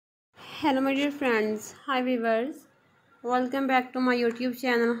Hello my dear friends, hi viewers, welcome back to my YouTube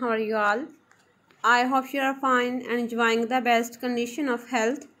channel. How are you all? I hope you are fine and enjoying the best condition of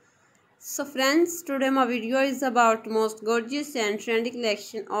health. So friends, today my video is about most gorgeous and trendy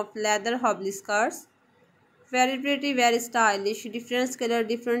collection of leather hobble skirts. Very pretty, very stylish, different color,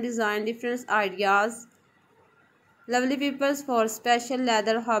 different design, different ideas. Lovely peoples for special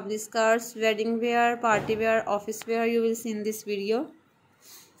leather hobble skirts, wedding wear, party wear, office wear you will see in this video.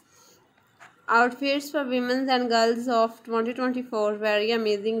 Outfits for women and girls of 2024. Very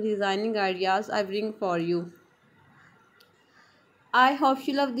amazing designing ideas I bring for you. I hope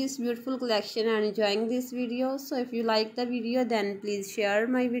you love this beautiful collection and enjoying this video. So if you like the video, then please share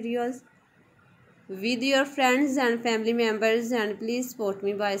my videos with your friends and family members, and please support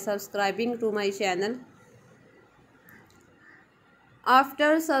me by subscribing to my channel.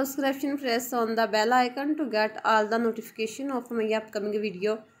 After subscription, press on the bell icon to get all the notification of my upcoming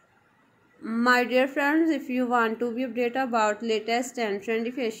video. My dear friends, if you want to be updated about latest and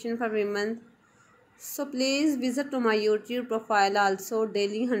trendy fashion for women, so please visit to my YouTube profile. Also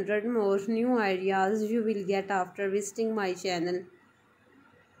daily 100 more new ideas you will get after visiting my channel.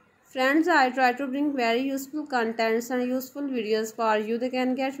 Friends, I try to bring very useful contents and useful videos for you. They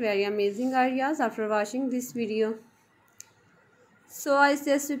can get very amazing ideas after watching this video. So I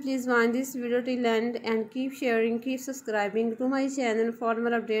suggest you please watch this video till end and keep sharing, keep subscribing to my channel for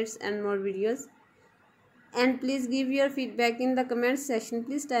more updates and more videos. And please give your feedback in the comment section.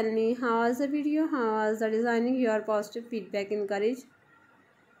 Please tell me how was the video, how was the designing. Your positive feedback encourage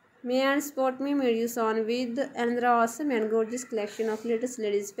me and support me made you on with another awesome and gorgeous collection of latest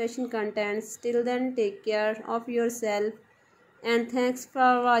ladies fashion contents. Till then, take care of yourself and thanks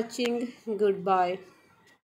for watching. Goodbye.